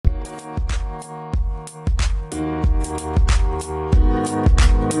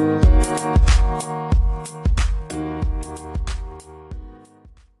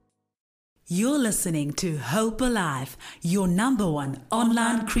listening to Hope Alive, your number one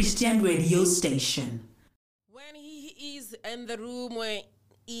online Christian radio station. When he is in the room where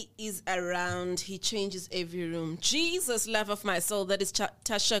he is around, he changes every room. Jesus, love of my soul, that is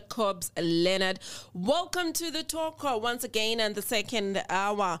Tasha Cobbs Leonard. Welcome to the Talker once again and the second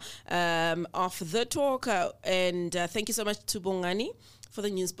hour of the Talker. And thank you so much to Bongani for the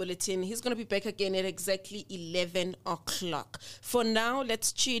news bulletin. He's going to be back again at exactly 11 o'clock. For now,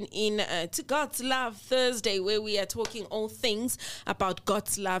 let's tune in to God's Love Thursday, where we are talking all things about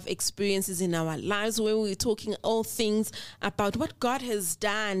God's love experiences in our lives, where we're talking all things about what God has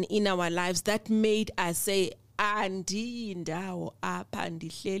done in our lives that made us say, Andi ndawo apha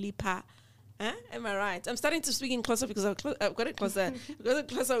ndihleli pha. Am I right? I'm starting to speak in closer because I've got a closer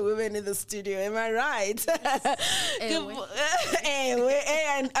women in the studio. Am I right?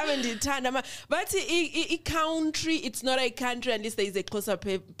 But a country, it's not a country unless there is a closer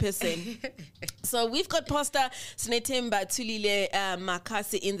person. So we've got Pastor Snethemba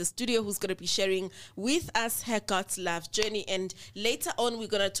Makhasi in the studio, who's going to be sharing with us her God's love journey. And later on, we're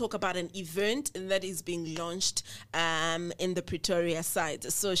going to talk about an event that is being launched in the Pretoria side.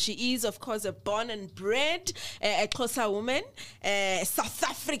 So she is, of course, a born and bred a Xhosa woman, South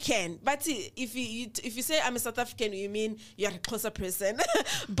African. But if you say I'm a South African, you mean you're a Xhosa person.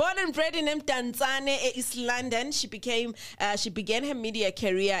 Born and bred in Mdantsane, East London. She began her media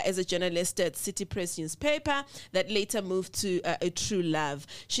career as a journalist at City Press newspaper that later moved to A True Love.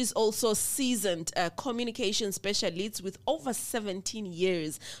 She's also seasoned communication specialist with over 17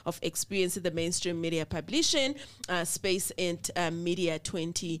 years of experience in the mainstream media publishing space and Media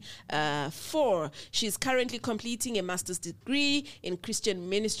 24. She's currently completing a master's degree in Christian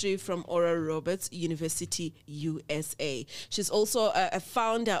ministry from Oral Roberts University, USA. She's also a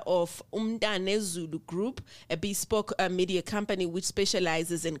founder of Umdane Zulu Group, a bespoke media company which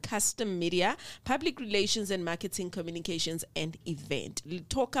specializes in custom media, public relations and marketing communications and event. We'll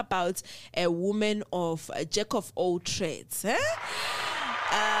talk about a woman of jack of all trades.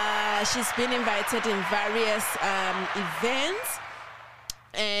 She's been invited in various events.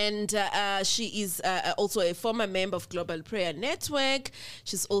 And she is also a former member of Global Prayer Network.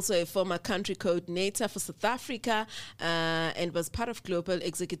 She's also a former country coordinator for South Africa and was part of Global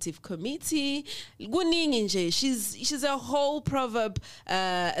Executive Committee. She's a whole Proverb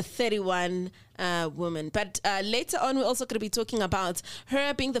 31 woman. But later on, we're also going to be talking about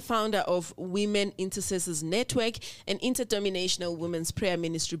her being the founder of Women Intercessors Network, an interdenominational women's prayer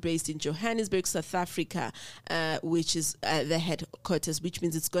ministry based in Johannesburg, South Africa, which is the headquarters, which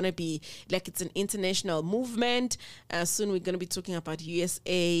means it's going to be like it's an international movement. Soon we're going to be talking about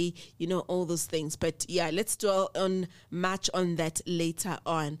USA, all those things. But yeah, let's dwell on much on that later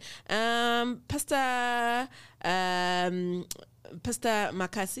on. Pastor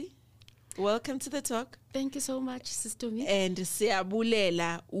Makhasi, welcome to the talk. Thank you so much, Sister Mi. And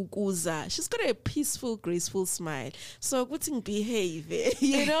siyabulela ukuza. She's got a peaceful, graceful smile. So good thing behave.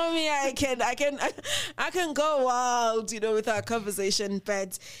 You know me, I can go wild, with our conversation,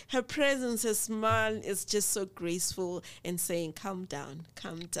 but her presence, her smile is just so graceful and saying, calm down,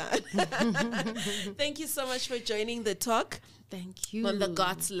 calm down. Thank you so much for joining the talk. Thank you. On the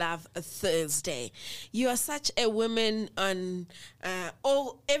God's Love Thursday. You are such a woman on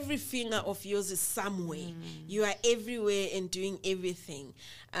every finger of yours is somewhere. You are everywhere and doing everything.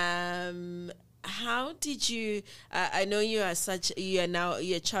 How did you, I know you're a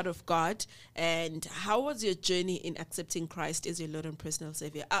child of God, and how was your journey in accepting Christ as your Lord and personal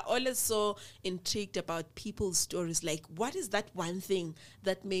Savior? I always so intrigued about people's stories, like what is that one thing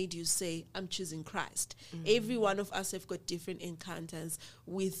that made you say, I'm choosing Christ? Every one of us have got different encounters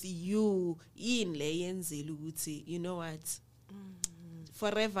with you. You know what?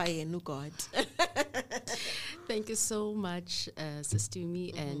 Forever in God. Thank you so much, Sister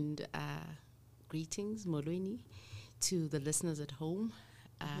Mi, and greetings, Molweni, to the listeners at home.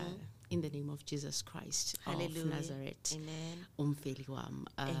 In the name of Jesus Christ of Nazareth. Amen. Umfeli wam.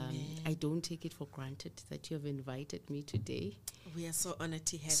 I don't take it for granted that you have invited me today. We are so honored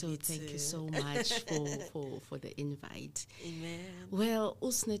to have you. So thank you so much for the invite. Amen. Well,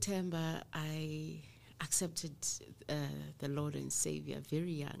 Snethemba, I accepted the Lord and Savior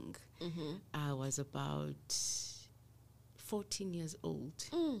very young. I was about 14 years old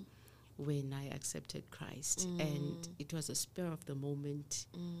when I accepted Christ, and it was a spur of the moment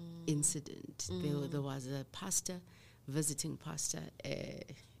incident. There was a visiting pastor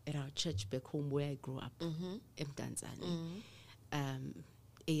at our church back home where I grew up, in Mdantsane,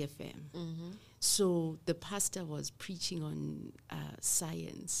 AFM. So the pastor was preaching on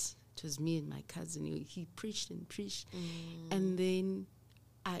science. It was me and my cousin. He preached and preached, and then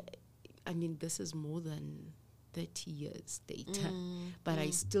I mean, this is more than 30 years later, but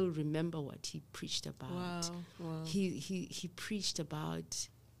I still remember what he preached about. Wow. He preached about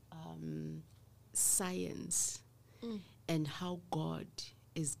science and how God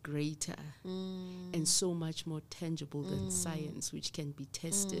is greater and so much more tangible than science, which can be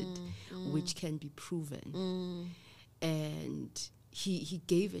tested, which can be proven. And he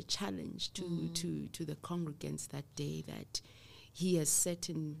gave a challenge to the congregants that day, that he has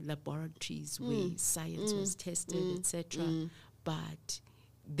certain laboratories where science was tested, etc. But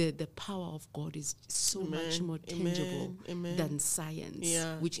the power of God is so much more tangible than science,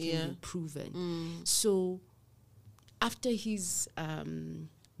 which can be proven. So after his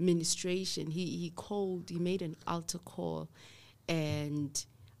ministration, he made an altar call, and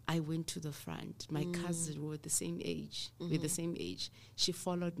I went to the front. My cousin, were the same age. We're the same age. She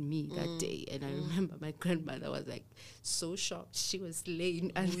followed me that day, and I remember my grandmother was like so shocked. She was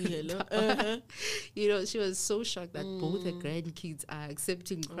laying under the power. You know, she was so shocked that both her grandkids are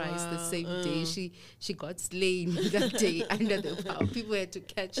accepting Christ the same day. She got slain that day under the power. People had to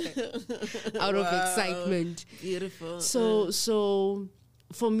catch her out of excitement. Beautiful. So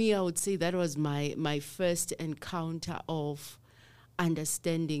for me, I would say that was my first encounter of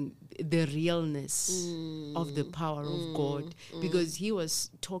understanding the realness of the power of God, because he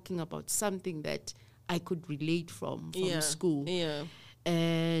was talking about something that I could relate from school.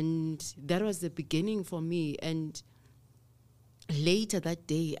 And that was the beginning for me. And later that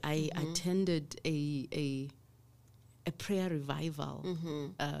day, I attended a prayer revival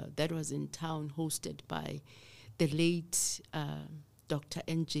that was in town, hosted by the late Dr.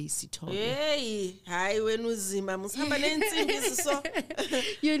 N.J. Sitobe. Hey, hi, when uzima musamba nensimbi so.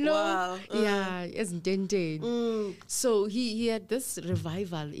 You know, wow. Yeah, as Denden. So he had this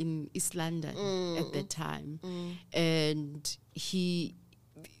revival in East London at the time, and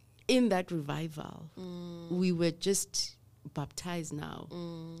in that revival, we were just baptized now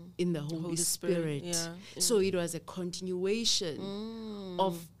in the Holy Spirit. So it was a continuation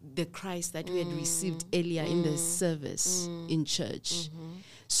of the Christ that we had received earlier in the service in church.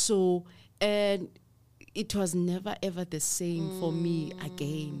 So, and it was never ever the same for me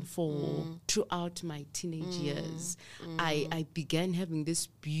again throughout my teenage years. I began having this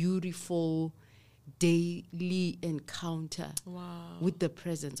beautiful daily encounter with the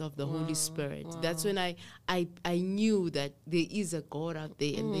presence of the Holy Spirit. That's when I knew that there is a God out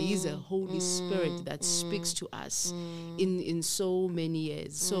there, and there is a Holy Spirit that speaks to us in so many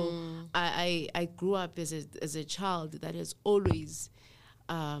years. So I grew up as a child that has always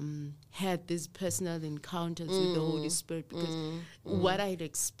had these personal encounters with the Holy Spirit, because what I had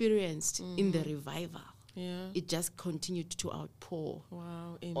experienced in the revival, it just continued to outpour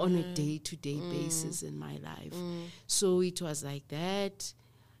on a day-to-day basis in my life. So it was like that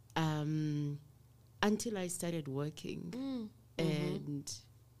until I started working. And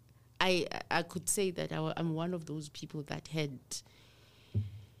I could say that I'm one of those people that had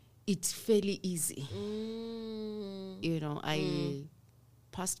it fairly easy. You know, I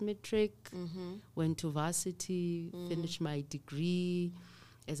passed matric, went to varsity, finished my degree.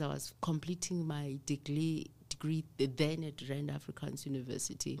 As I was completing my degree then at Rand Afrikaans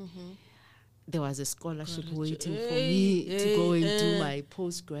University, there was a scholarship waiting for me to go and do my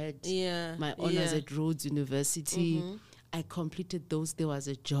postgrad, my honors at Rhodes University. I completed those. There was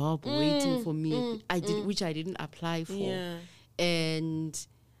a job waiting for me, which I didn't apply for. And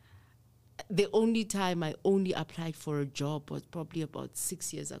the only time I only applied for a job was probably about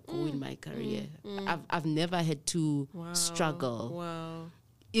 6 years ago in my career. I've never had to struggle.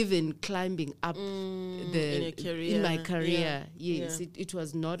 Even climbing up in my career, it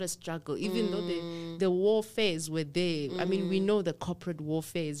was not a struggle. Even though the warfares were there. I mean, we know the corporate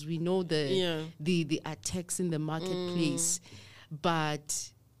warfares, we know the attacks in the marketplace,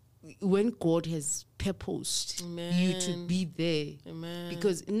 but when God has purposed you to be there,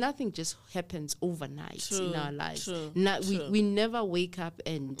 because nothing just happens overnight in our lives. We never wake up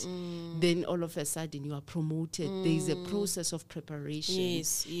and then all of a sudden you are promoted. There is a process of preparation.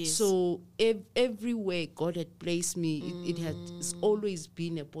 So everywhere God had placed me, it has always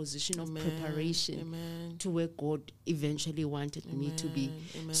been a position of preparation to where God eventually wanted me to be.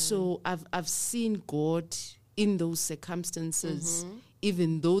 So I've seen God in those circumstances,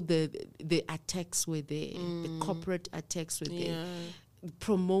 even though the attacks were there, the corporate attacks were there,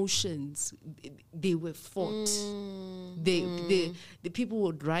 promotions, they were fought. The people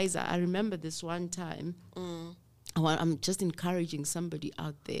would rise up. I remember this one time, I'm just encouraging somebody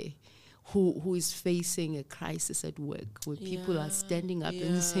out there. who is facing a crisis at work, where people are standing up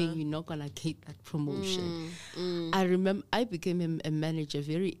and saying you're not gonna get that promotion. I remember I became a manager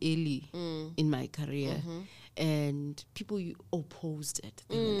very early in my career, and people opposed it.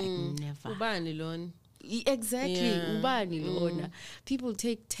 They were like, never. Exactly. Ubani lona. People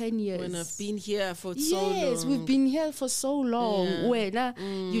take 10 years. When I've been here for so long. Yes, we've been here for so long. When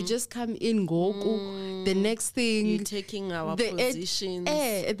you just come in, Goku. The next thing, you're taking our positions.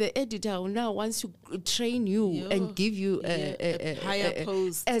 The editor now wants to train you and give you a higher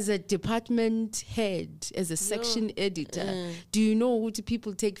post as a department head, as a section editor. Do you know what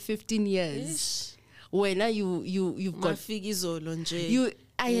people take 15 years? When you've got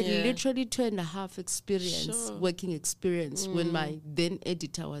I had literally 2.5 working experience when my then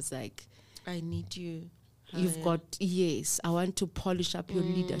editor was like, I need you. You've got, I want to polish up your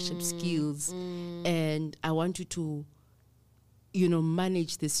leadership skills and I want you to,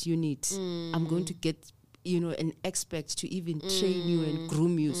 manage this unit. I'm going to get, an expert to even train you and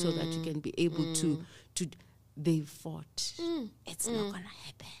groom you so that you can be able to they fought. It's not going to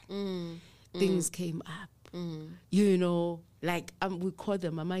happen. Things came up. Like we call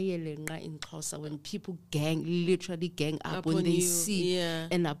them amayelenga in Xhosa, when people literally gang up when they see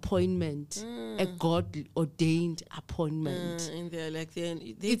an appointment, a God ordained appointment, and they're like,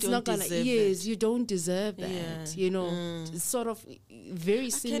 they it's don't not gonna. deserve Yes, you don't deserve that. Sort of very.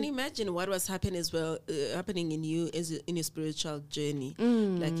 I can imagine what was happening as well, happening in you in your spiritual journey,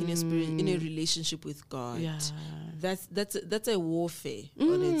 like in a relationship with God. Yeah. That's a warfare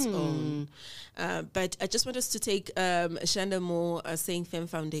on its own. But I just want us to take Shanda Moore saying Fem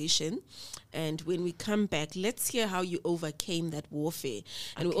Foundation, and when we come back, let's hear how you overcame that warfare.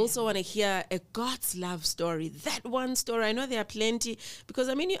 And we also want to hear a God's love story. That one story, I know there are plenty, because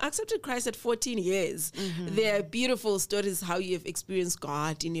you accepted Christ at 14 years. There are beautiful stories how you have experienced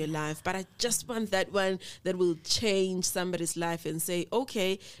God in your life, but I just want that one that will change somebody's life and say,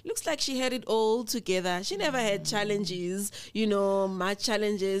 okay, looks like she had it all together. She never had challenges, much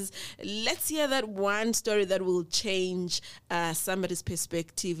challenges. Let's hear that one story that will change somebody's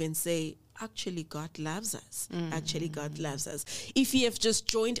perspective and say, actually, God loves us. Actually, God loves us. If you have just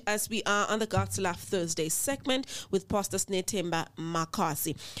joined us, we are on the God's Love Thursday segment with Pastor Snethemba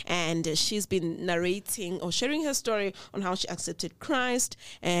Makhasi. And she's been narrating or sharing her story on how she accepted Christ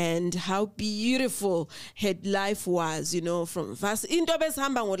and how beautiful her life was, from verse into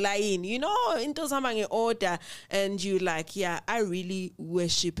order. And you like, I really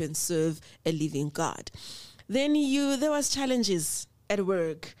worship and serve a living God. Then there was challenges at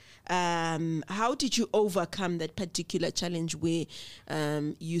work. How did you overcome that particular challenge where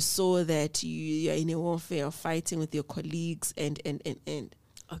you saw that you're in a warfare of fighting with your colleagues and?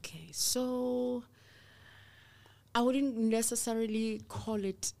 Okay, so I wouldn't necessarily call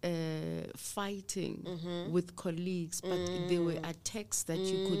it fighting with colleagues, but there were attacks that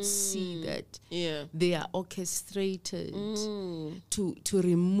you could see that they are orchestrated to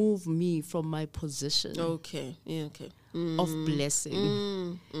remove me from my position. Okay, of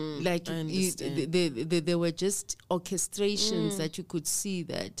blessing. Like there were just orchestrations that you could see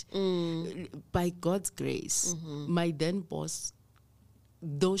that by God's grace, my then boss,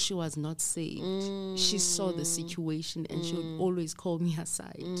 though she was not saved, she saw the situation and she would always call me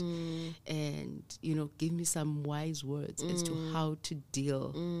aside and, give me some wise words as to how to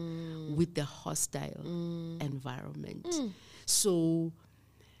deal with the hostile environment. So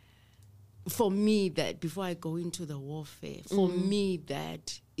for me, that before I go into the warfare, for me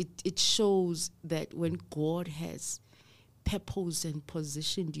that it shows that when God has purposed and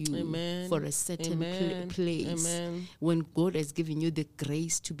positioned you for a certain place, when God has given you the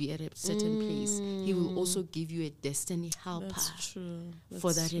grace to be at a certain place, He will also give you a destiny helper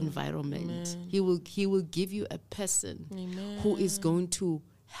for that environment. He will give you a person who is going to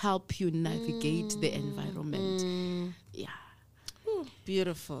help you navigate the environment. Yeah.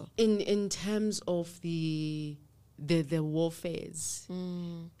 Beautiful. In terms of the warfares,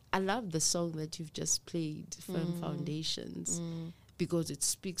 I love the song that you've just played, Firm Foundations, because it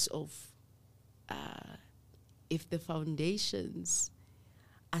speaks of if the foundations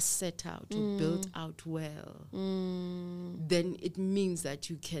are set out or built out well, then it means that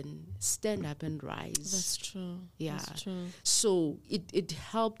you can stand up and rise. That's true. Yeah. That's true. So it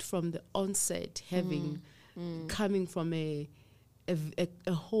helped from the onset, coming from a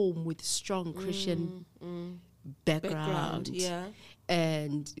home with strong Christian background,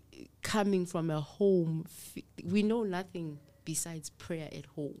 and coming from a home, we know nothing besides prayer at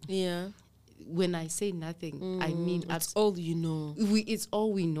home. when I say nothing, I mean it's all you know. It's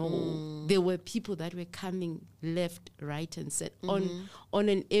all we know. There were people that were coming left, right, and center on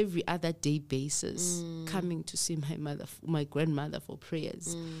an every other day basis, coming to see my grandmother for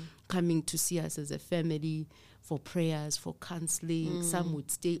prayers, coming to see us as a family for prayers, for counseling. Some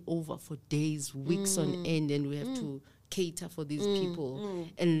would stay over for days, weeks on end, and we have to cater for these people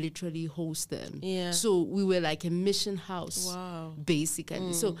and literally host them. Yeah. So we were like a mission house, Wow.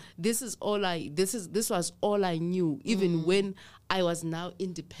 basically. So this was all I knew, even when I was now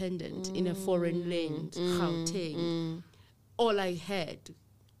independent in a foreign land, Gauteng. All I had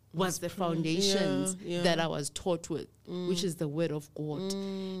was the foundations that I was taught with, which is the word of God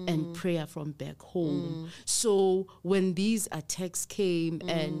and prayer from back home. So when these attacks came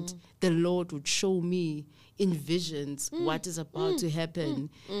and the Lord would show me in visions what is about to happen,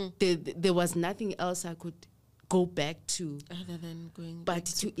 there was nothing else I could go back to other than going but back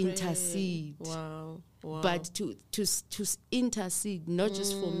to pray. intercede. Wow. But to intercede, not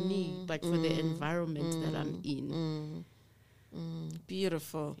just for me, but for the environment that I'm in.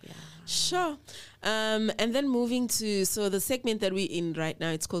 Beautiful. Yeah. Sure. And then moving to, so the segment that we're in right now,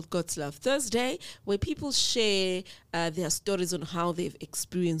 it's called God's Love Thursday, where people share their stories on how they've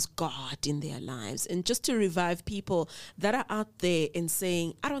experienced God in their lives. And just to revive people that are out there and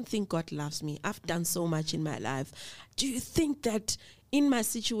saying, I don't think God loves me. I've done so much in my life. Do you think that in my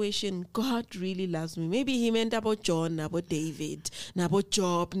situation, God really loves me? Maybe he meant about John, about David, about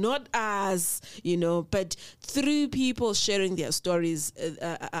Job, not us, but through people sharing their stories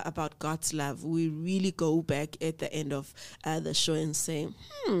about God's love, we really go back at the end of the show and say,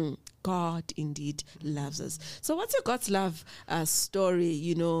 God indeed loves us. So what's your God's love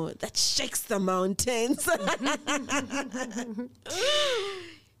story, that shakes the mountains?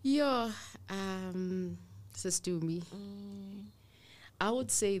 Sister Umi, I would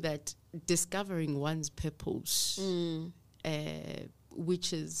say that discovering one's purpose,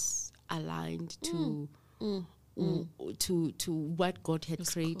 which is aligned to what God had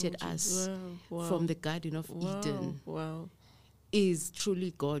created us from the Garden of Eden, is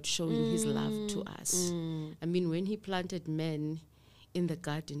truly God showing His love to us. I mean, when He planted man in the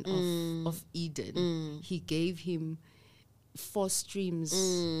Garden of Eden, He gave him 4 streams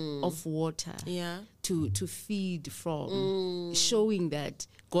of water to feed from, showing that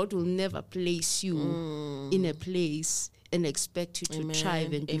God will never place you in a place and expect you to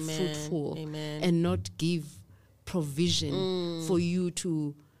thrive and be fruitful and not give provision for you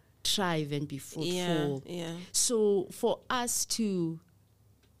to thrive and be fruitful. So for us to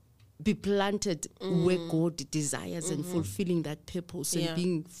be planted where God desires and fulfilling that purpose and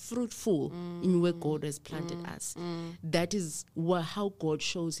being fruitful in where God has planted us. That is how God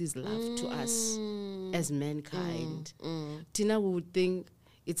shows His love to us as mankind. Tina, we would think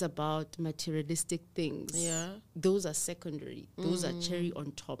it's about materialistic things. Those are secondary. Those are cherry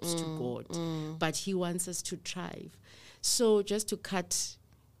on tops to God. But He wants us to thrive. So just to cut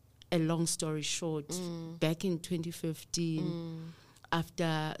a long story short, back in 2015,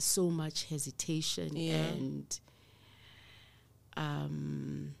 after so much hesitation and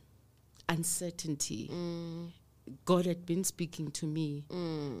uncertainty, God had been speaking to me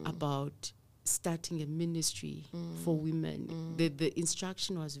about starting a ministry for women. The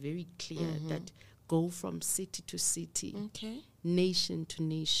instruction was very clear that go from city to city, nation to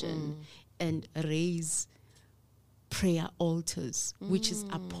nation, and raise prayer altars, which is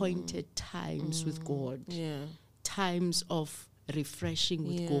appointed times with God, times of refreshing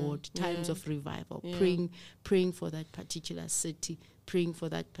with God, times of revival, praying for that particular city, praying for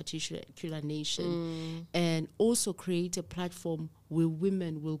that particular nation, and also create a platform where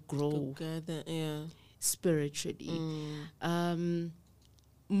women will grow together, spiritually.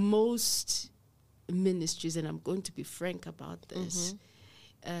 Most ministries, and I'm going to be frank about this,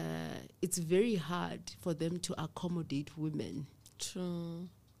 it's very hard for them to accommodate women. True.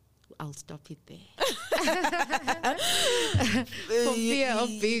 I'll stop it there. For fear of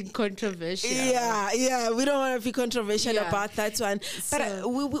being controversial. We don't want to be controversial about that one. But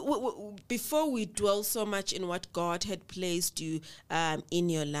we, before we dwell so much in what God had placed you in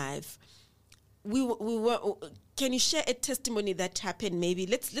your life, we were. Can you share a testimony that happened? Maybe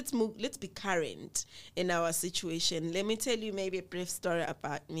let's be current in our situation. Let me tell you maybe a brief story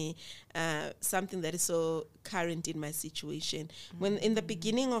about me, something that is so current in my situation. When in the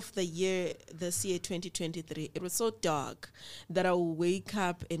beginning of the year, this year 2023, it was so dark that I would wake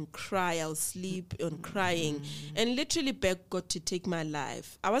up and cry. I'll sleep on crying and literally beg God to take my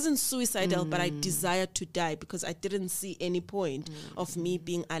life. I wasn't suicidal, but I desired to die because I didn't see any point of me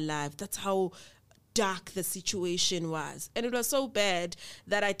being alive. That's how dark the situation was. And it was so bad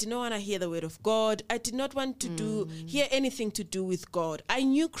that I did not want to hear the word of God. I did not want to hear anything to do with God. I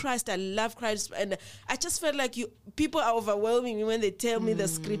knew Christ. I love Christ. And I just felt like people are overwhelming me when they tell me the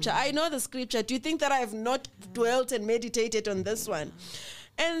scripture. I know the scripture. Do you think that I have not dwelt and meditated on this one?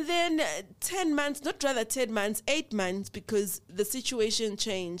 And then 8 months, because the situation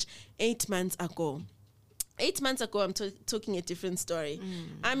changed 8 months ago. 8 months ago, I'm talking a different story.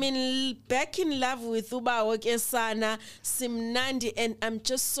 I'm back in love with Uba Okesana, Simnandi, and I'm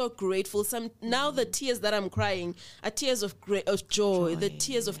just so grateful. Now the tears that I'm crying are tears of joy, the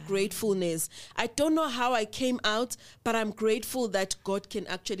tears of gratefulness. I don't know how I came out, but I'm grateful that God can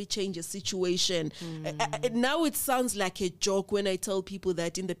actually change a situation. Now it sounds like a joke when I tell people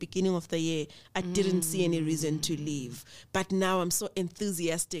that in the beginning of the year, I didn't see any reason to leave. But now I'm so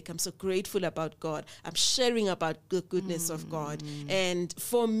enthusiastic. I'm so grateful about God. I'm sharing about the goodness of God. And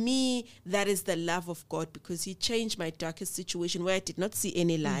for me, that is the love of God, because he changed my darkest situation where I did not see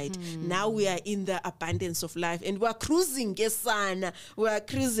any light. Now we are in the abundance of life and we're cruising, Gesana. We're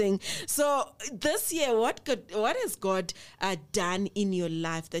cruising. So this year, what has God done in your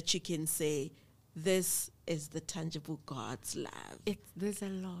life that you can say, this is the tangible God's love? There's a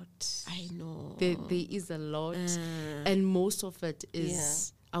lot. I know. There is a lot. And most of it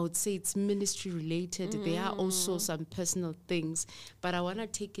is... I would say it's ministry related. There are also some personal things, but I want to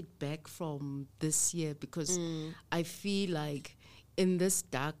take it back from this year because I feel like in this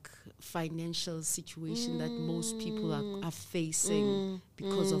dark financial situation that most people are facing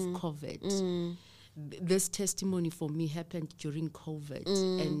because of COVID, this testimony for me happened during COVID,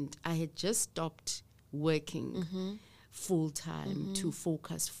 and I had just stopped working full time to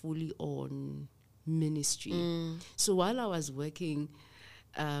focus fully on ministry. So while I was working,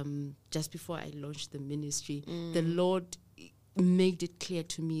 just before I launched the ministry, the Lord made it clear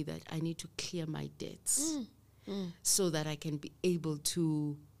to me that I need to clear my debts so that I can be able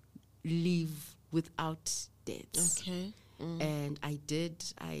to live without debts. Okay. And I did.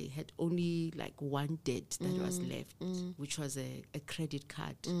 I had only like one debt that was left, which was a credit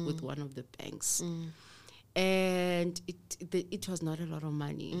card with one of the banks. And it was not a lot of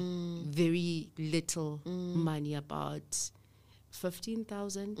money, very little money, about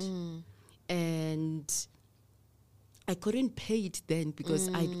 15,000, and I couldn't pay it then because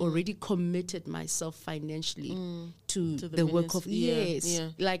I'd already committed myself financially to the work of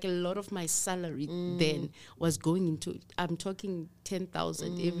like a lot of my salary then was going into, I'm talking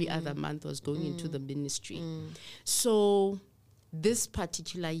 10,000 every other month was going into the ministry. So this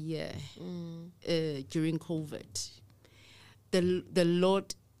particular year during COVID, the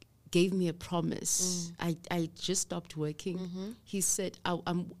Lord gave me a promise. I just stopped working. He said,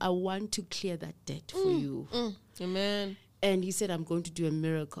 I want to clear that debt for you. Amen. And he said, I'm going to do a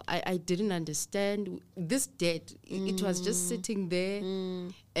miracle. I didn't understand this debt. It was just sitting there.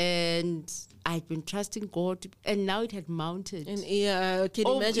 And I'd been trusting God. And now it had mounted. And I can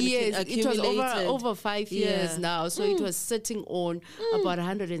imagine it was over 5 years now. So it was sitting on about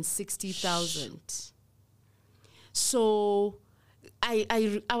 160,000. So I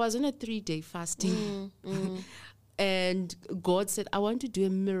was on a 3-day fasting, and God said, I want to do a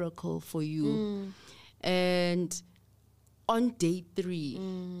miracle for you. And on day 3,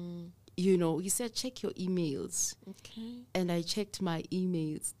 he said, check your emails. Okay. And I checked my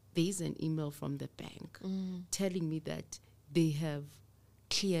emails. There's an email from the bank telling me that they have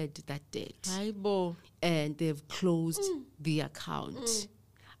cleared that debt. And they've closed the account.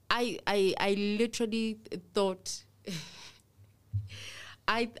 I literally thought...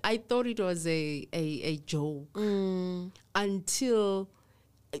 I thought it was a joke until,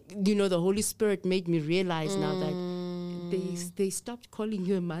 the Holy Spirit made me realize now that they stopped calling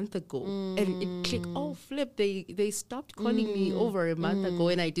you a month ago. And it clicked, flip, they stopped calling me over a month ago,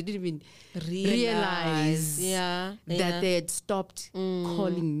 and I didn't even realize that they had stopped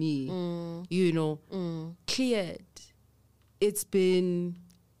calling me, cleared. It's been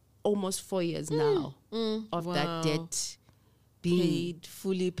almost 4 years now of that debt.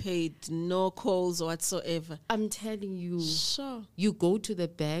 Fully paid, no calls whatsoever. I'm telling you, sure. You go to the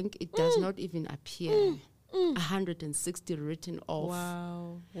bank, it does not even appear. 160 written off.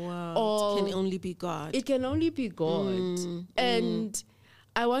 Wow. It can only be God. It can only be God. And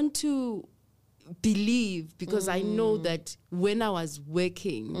I want to believe, because I know that when I was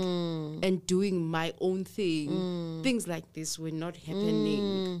working and doing my own thing, things like this were not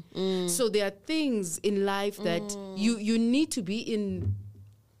happening. So there are things in life that you need to be in.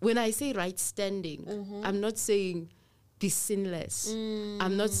 When I say right standing, I'm not saying be sinless.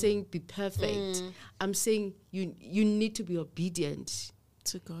 I'm not saying be perfect. I'm saying you need to be obedient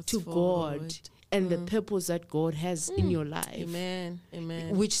to God. and the purpose that God has in your life. Amen.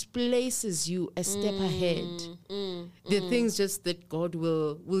 Amen. Which places you a step ahead. The things just that God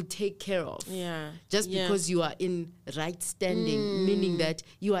will take care of. Yeah. Just because you are in right standing, meaning that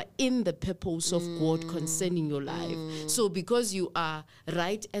you are in the purpose of God concerning your life. So because you are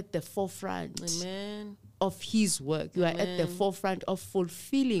right at the forefront Amen. of His work, you are at the forefront of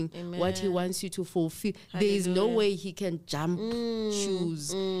fulfilling what He wants you to fulfill. There is no way He can jump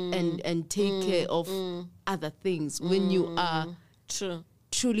shoes and take care of other things when you are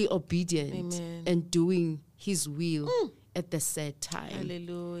truly obedient and doing His will at the set time.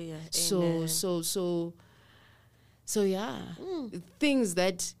 Hallelujah. So yeah, things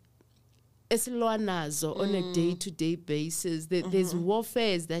that esilwanazo on a day-to-day basis. There's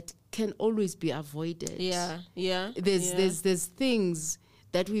warfares that can always be avoided. There's things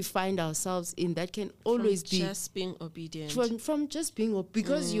that we find ourselves in that can always be just being obedient. From just being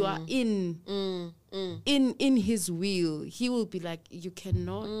because you are in His will. He will be like, you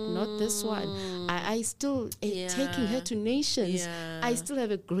cannot, not this one. I still taking her to nations. I still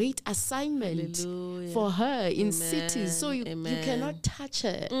have a great assignment for her in cities. So you cannot touch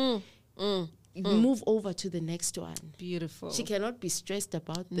her. Move over to the next one. Beautiful. She cannot be stressed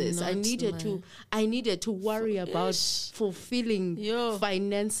about this. I needed to worry about fulfilling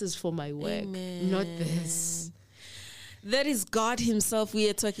finances for my work. Not this. That is God Himself we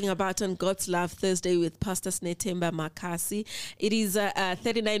are talking about on God's Love Thursday with Pastor Snethemba Makhasi. It is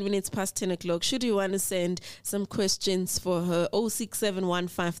 39 minutes past 10 o'clock. Should you want to send some questions for her,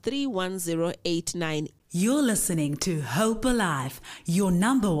 0671531089. You're listening to Hope Alive, your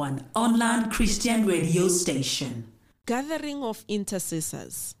number one online Christian radio station. Gathering of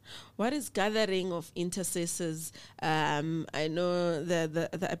intercessors. What is gathering of intercessors? I know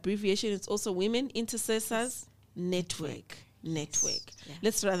the abbreviation is also Women Intercessors Network. Network. Yeah.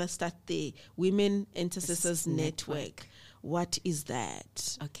 Let's rather start there. Women Intercessors Network. What is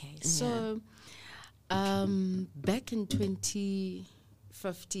that? Okay. So back in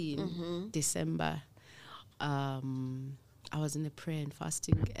 2015, December, I was in a prayer and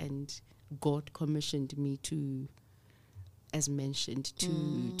fasting, and God commissioned me to, as mentioned,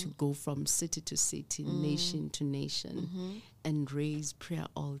 to go from city to city, nation to nation, and raise prayer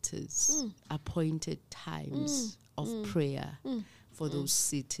altars, appointed times of prayer for those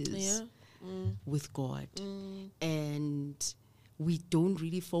cities with God. And we don't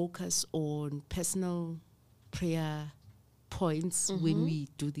really focus on personal prayer points when we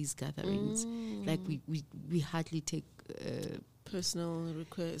do these gatherings. Like we hardly take personal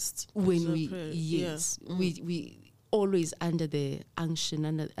requests when we we always under the unction,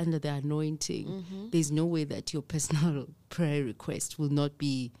 under the anointing. There's no way that your personal prayer request will not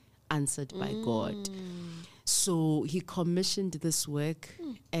be answered by God. So He commissioned this work,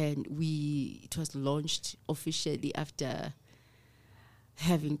 and it was launched officially after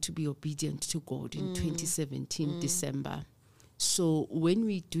having to be obedient to God in 2017 December. So when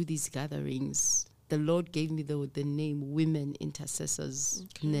we do these gatherings, the Lord gave me the name Women Intercessors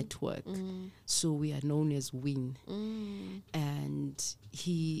Network. So we are known as WIN. And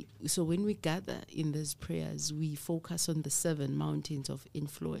so when we gather in these prayers, we focus on the 7 mountains of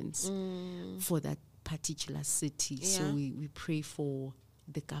influence for that particular city. So we pray for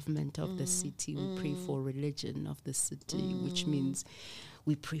the government of the city. We pray for religion of the city, which means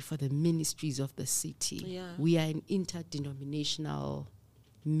we pray for the ministries of the city. We are an interdenominational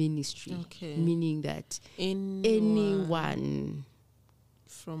ministry, meaning that anyone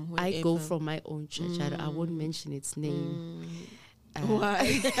from wherever. I go from my own church. I won't mention its name.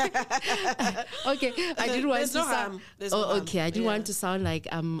 Why? Okay, I didn't want to sound. Okay, I didn't want to sound like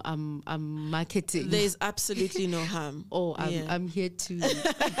I'm marketing. There's absolutely no harm. I'm here to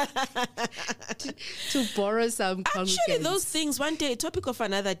borrow some. Actually, those things one day, topic of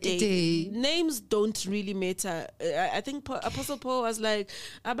another day. Names don't really matter. I think Apostle Paul was like,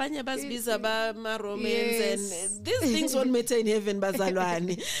 "Abanye basbiza ba ma Romans," and these things won't matter in heaven,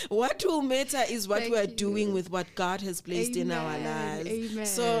 bazalwane. What will matter is what we are doing with what God has placed in our lives. Amen.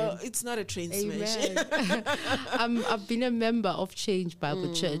 So it's not a train smash. I've been a member of Change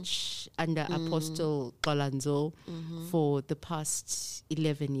Bible Church under Apostle Kolanzo for the past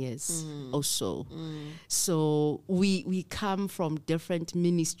 11 years or so. So we come from different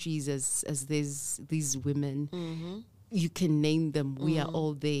ministries as there's these women. You can name them. We are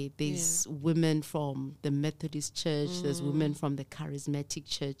all there. There's women from the Methodist Church. There's women from the charismatic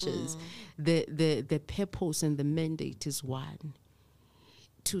churches. The purpose and the mandate is one: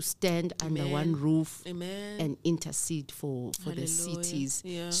 to stand under one roof and intercede for the cities.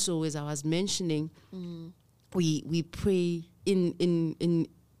 So as I was mentioning, we pray in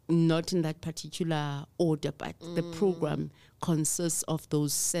not in that particular order, but the program consists of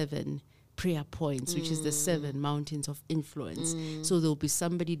those 7 prayer points, which is the 7 mountains of influence. So there'll be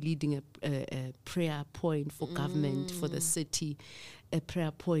somebody leading a prayer point for government, for the city, a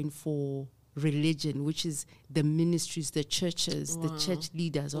prayer point for religion, which is the ministries, the churches, the church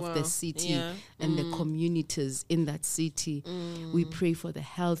leaders of the city and the communities in that city. We pray for the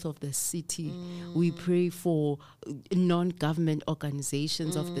health of the city. We pray for non-government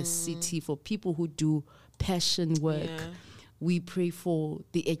organizations of the city, for people who do passion work. We pray for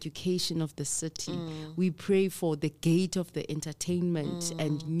the education of the city. We pray for the gate of the entertainment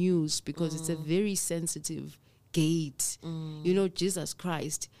and news, because it's a very sensitive gate. You know, Jesus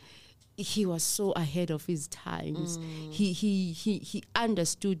Christ, he was so ahead of his times. He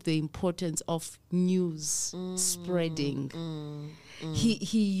understood the importance of news spreading.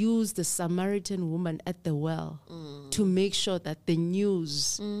 He used the Samaritan woman at the well to make sure that the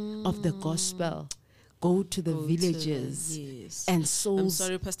news of the gospel go to the villages and souls. I'm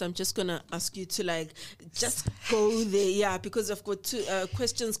sorry, Pastor, I'm just going to ask you to just go there, because I've got 2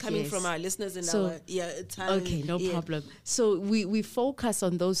 questions coming from our listeners in our time. Okay, no problem. So we focus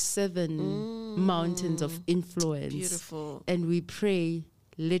on those 7 mountains of influence. Beautiful. And we pray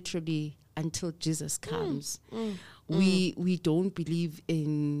literally until Jesus comes. We don't believe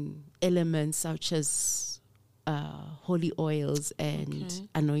in elements such as holy oils and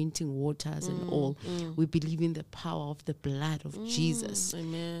anointing waters and all. We believe in the power of the blood of Jesus.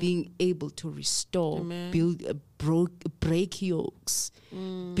 Amen. Being able to restore, build, break yokes,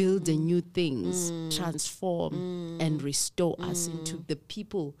 build the new things, transform and restore us into the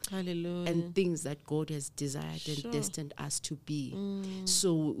people and things that God has desired and destined us to be.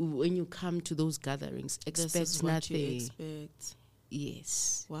 So when you come to those gatherings, expect nothing.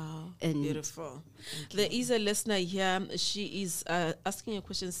 Yes. Wow. And beautiful. There is a listener here. She is asking a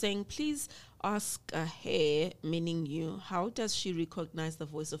question saying, please ask her, meaning you, how does she recognize the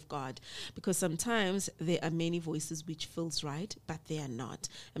voice of God? Because sometimes there are many voices which feels right, but they are not.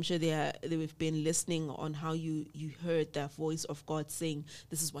 I'm sure they've been listening on how you heard the voice of God saying,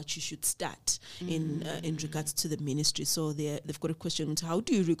 this is what you should start in regards to the ministry. So they've got a question. How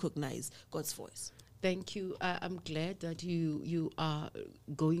do you recognize God's voice? Thank you. I'm glad that you are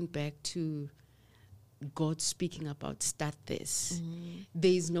going back to God speaking about start this.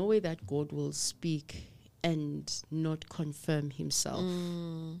 There is no way that God will speak and not confirm himself.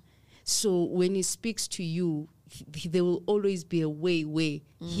 So when he speaks to you, there will always be a way where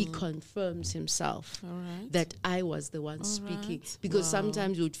he confirms himself that I was the one speaking. Because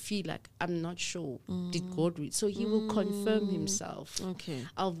sometimes you would feel like, I'm not sure, did God read? So he will confirm himself. Okay.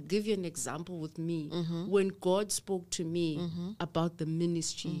 I'll give you an example with me. When God spoke to me about the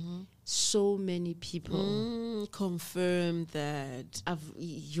ministry, so many people confirmed that.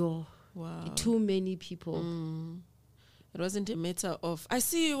 Too many people. It wasn't a matter of, I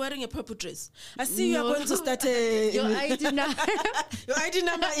see you wearing a purple dress. I see you are going to start a... Your ID number. Your ID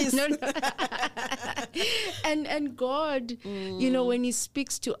number is... No. And God, you know, when he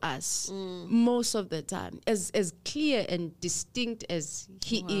speaks to us, most of the time, as clear and distinct as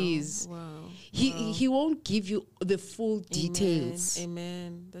he is, he won't give you the full details.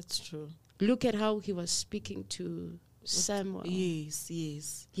 Amen. That's true. Look at how he was speaking to Samuel. Yes.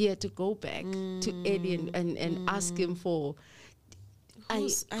 He had to go back to Eli and ask him for. I'm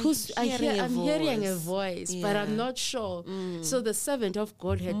hearing a voice, but I'm not sure. So the servant of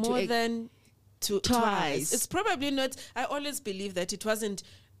God had more than twice. It's probably not. I always believe that it wasn't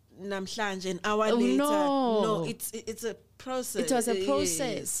namhlanje an hour later. No, it's a process. It was a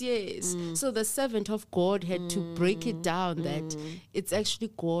process, yes. So the servant of God had to break it down that it's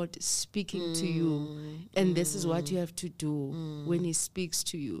actually God speaking to you, and this is what you have to do when he speaks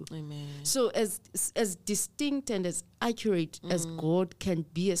to you. Amen. So as distinct and as accurate as God can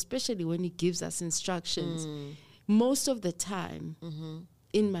be, especially when he gives us instructions, most of the time,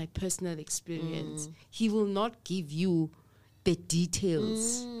 in my personal experience, he will not give you the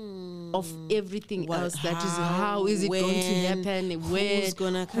details of everything else. That is, how is it going to happen? Who's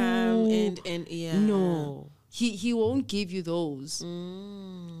gonna come? And no, he won't give you those.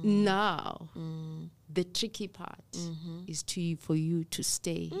 Now, the tricky part is for you to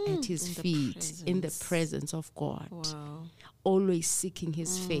stay at his feet in the presence of God. Wow. Always seeking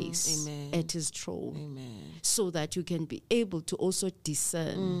his face at his throne, so that you can be able to also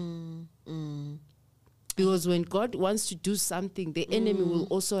discern. Because when God wants to do something, the enemy will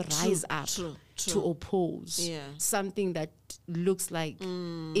also rise up to oppose something that looks like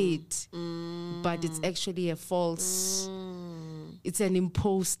it, but it's actually a false it's an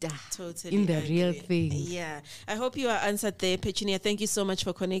imposter Totally in the real agree. thing. Yeah. I hope you are answered there, Petunia. Thank you so much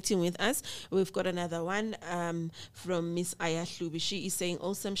for connecting with us. We've got another one from Miss Aya Hlubi. She is saying,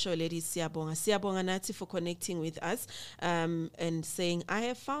 awesome show, ladies. Siyabonga. Siyabonga Nati for connecting with us and saying, I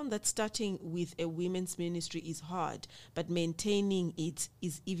have found that starting with a women's ministry is hard, but maintaining it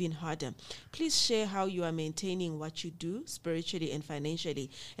is even harder. Please share how you are maintaining what you do spiritually and financially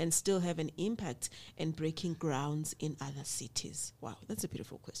and still have an impact and breaking grounds in other cities. Wow, that's a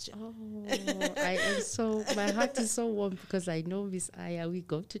beautiful question. Oh, I am so, my heart is so warm because I know Miss Aya, we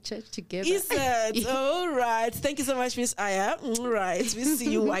go to church together. Is it? All right. Thank you so much, Miss Aya. All right. We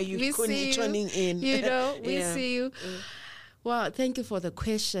see you while you're tuning in. You know, we Yeah. see you. Well, thank you for the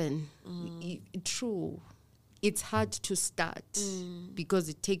question. True. It's hard to start because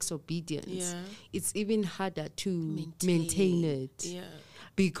it takes obedience. Yeah. It's even harder to maintain it. Yeah.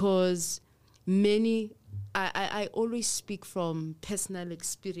 Because I always speak from personal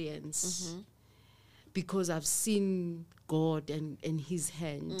experience because I've seen God and His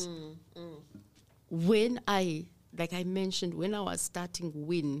hand. When like I mentioned, when I was starting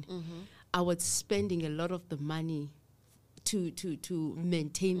WIN, I was spending a lot of the money to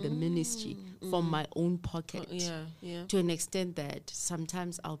maintain the ministry from my own pocket. Yeah. To an extent that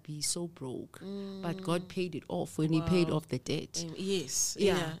sometimes I'll be so broke, but God paid it off when He paid off the debt. Yes.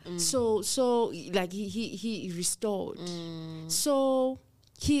 Yeah. So like he restored. So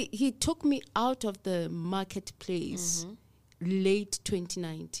he took me out of the marketplace late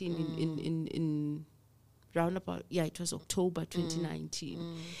 2019 in roundabout. Yeah, it was October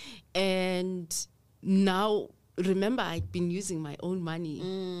 2019, and now. Remember, I'd been using my own money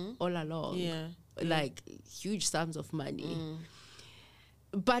all along, like huge sums of money.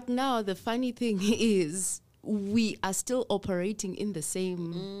 But now the funny thing is, we are still operating in the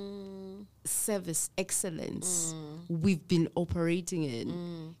same service excellence we've been operating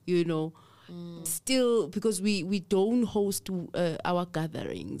in, you know. Still, because we don't host our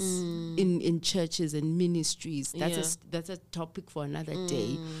gatherings in churches and ministries. That's a topic for another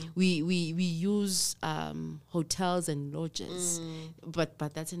day. We use hotels and lodges, but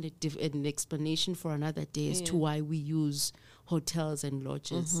that's an explanation for another day as to why we use hotels and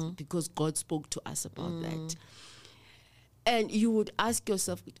lodges, because God spoke to us about that. And you would ask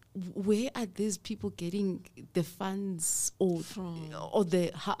yourself, where are these people getting the funds, or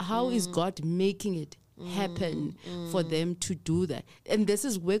how is God making it happen for them to do that? And this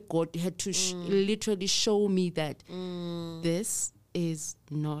is where God had to literally show me that this is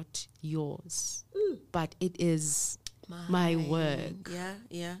not yours, but it is my work.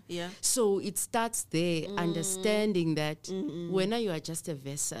 Yeah. So it starts there, understanding that when you are just a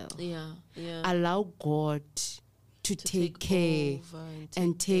vessel, allow God to take care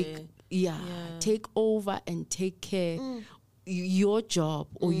and take over and take care. Your job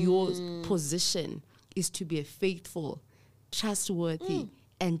or your position is to be a faithful, trustworthy,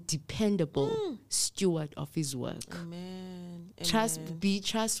 and dependable steward of His work. Amen. Be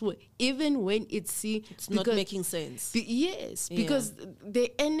trustworthy, even when it's not making sense. Because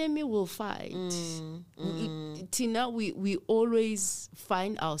the enemy will fight. Tina, we always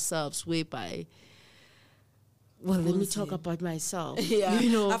find ourselves whereby. Well, let me talk about myself. Yeah,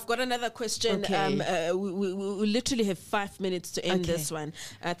 you know. I've got another question. Okay. We literally have 5 minutes to end this one.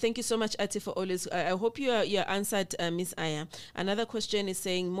 Thank you so much, Ati, for always. I hope you answered, Miss Aya. Another question is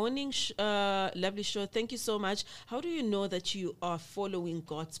saying, morning, lovely show. Thank you so much. How do you know that you are following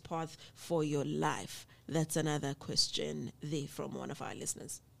God's path for your life? That's another question there from one of our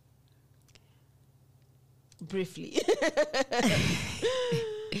listeners. Briefly.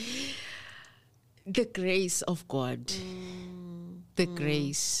 The grace of God. The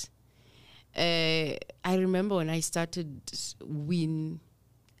grace. I remember when I started WIN,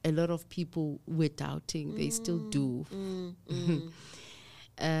 a lot of people were doubting. They still do.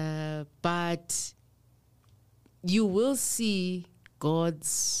 But you will see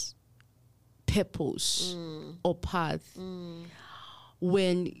God's purpose or path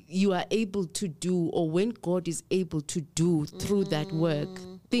when you are able to do, or when God is able to do through that work,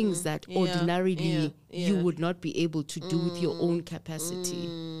 things that ordinarily you would not be able to do with your own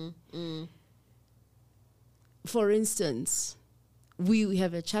capacity. For instance, we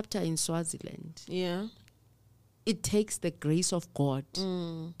have a chapter in Swaziland. Yeah. It takes the grace of God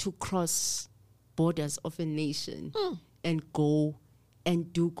to cross borders of a nation and go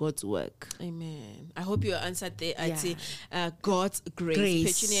and do God's work. Amen. I hope you answered there, Ati. God's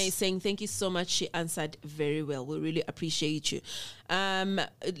grace. Petunia is saying, thank you so much. She answered very well. We really appreciate you.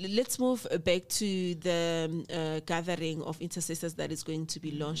 Let's move back to the gathering of intercessors that is going to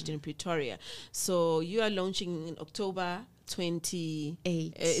be launched in Pretoria. So you are launching in October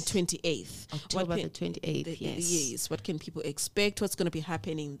 28th. October the 28th, yes. Yes. What can people expect? What's going to be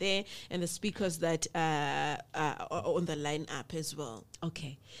happening there? And the speakers that are on the lineup as well.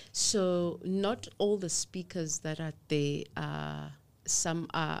 Okay. So not all the speakers that are there are... Some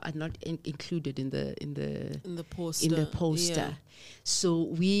are not included in the poster. Yeah. So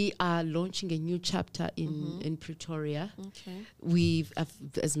we are launching a new chapter in Pretoria. Okay. We've,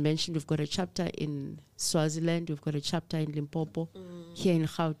 as mentioned, we've got a chapter in Swaziland. We've got a chapter in Limpopo. Here in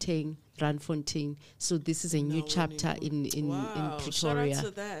Gauteng, Randfontein. So this is a new chapter in Pretoria. Shout out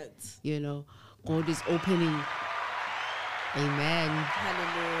to that. You know, God is opening. Amen.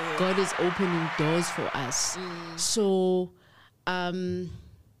 Hallelujah. God is opening doors for us. So. I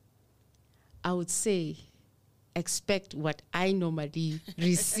would say expect what I normally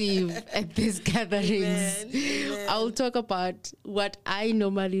receive at these gatherings. Amen. I'll talk about what I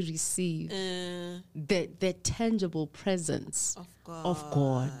normally receive. The tangible presence of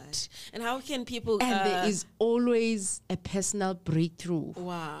God. And how can people... And there is always a personal breakthrough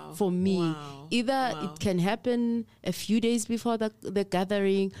for me. Either it can happen a few days before the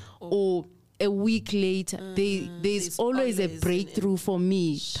gathering or a week later. There's always a breakthrough for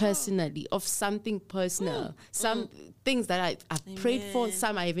me personally, of something personal. Some things that I've prayed for,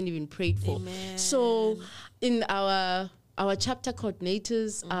 some I haven't even prayed for. So in our chapter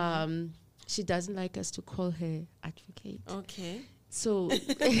coordinators, she doesn't like us to call her advocate. Okay. So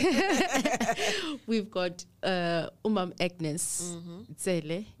we've got Umam Agnes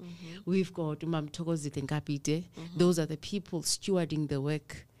Tsele. We've got Umam Thokozile Nkapite. Those are the people stewarding the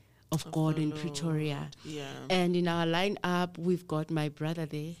work of God in Pretoria. Yeah. And in our lineup, we've got my brother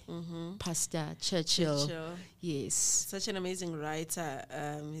there, Pastor Churchill. Yes. Such an amazing writer.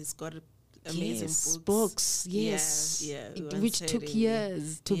 He's got amazing books. Yes. Yeah. Which took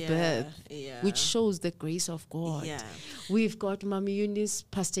years to birth, which shows the grace of God. Yeah. We've got Mami Eunice,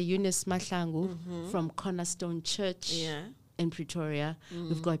 Pastor Eunice Mahlangu from Cornerstone Church. In Pretoria.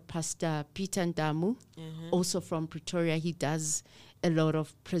 We've got Pastor Peter Ndamu, also from Pretoria. He does a lot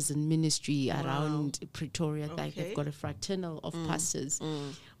of prison ministry around Pretoria. Like they've got a fraternal of pastors.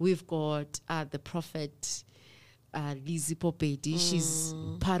 We've got the prophet Lizzie Popedi. She's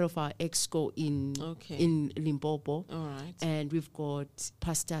part of our exco in Limpopo. All right. And we've got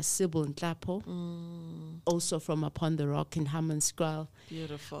Pastor Sybil Nhlapo, also from Upon the Rock in Hammanskraal.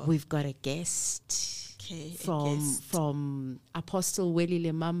 Beautiful. We've got a guest. From Apostle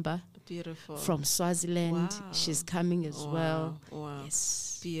Welile Mamba. Beautiful. From Swaziland. She's coming as well. Wow. Yes.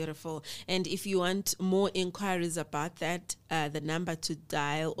 Beautiful. And if you want more inquiries about that, the number to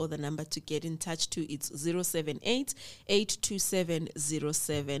dial or the number to get in touch to, it's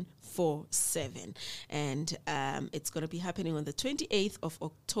 078-827-0747. And it's going to be happening on the 28th of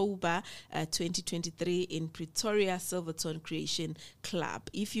October 2023 in Pretoria Silverton Creation Club.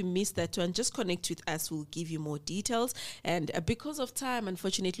 If you missed that one, just connect with us. We'll give you more details. And because of time,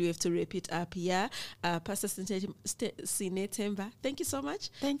 unfortunately, we have to wrap it up here. Pastor Snethemba, thank you so much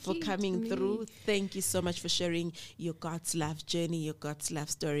for coming through. Thank you so much for sharing your God's love journey, your God's love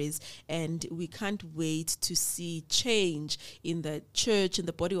stories. And we can't wait to see change in the church, in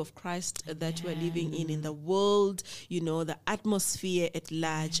the body of Christ that we're living in the world, the atmosphere at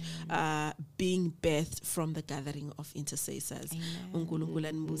large, being birthed from the gathering of intercessors. We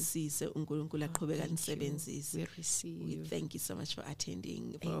thank you so much for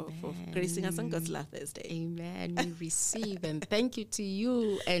attending, for gracing us on God's Love Thursday. Amen. We receive, and thank you to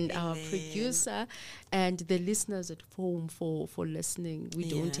you and our producer and the listeners at home for listening. We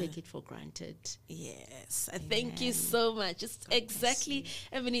don't take it for granted. Yes. Thank you so much. It's exactly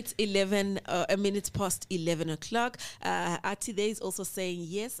a minute past 11 o'clock. Ati there is also saying,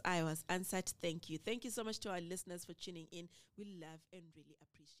 yes, I was answered. Thank you. Thank you so much to our listeners for tuning in. We love and really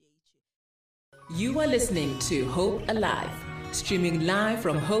appreciate you. You are listening to Hope Alive, streaming live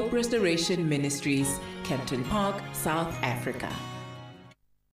from Hope Restoration Ministries, Kempton Park, South Africa.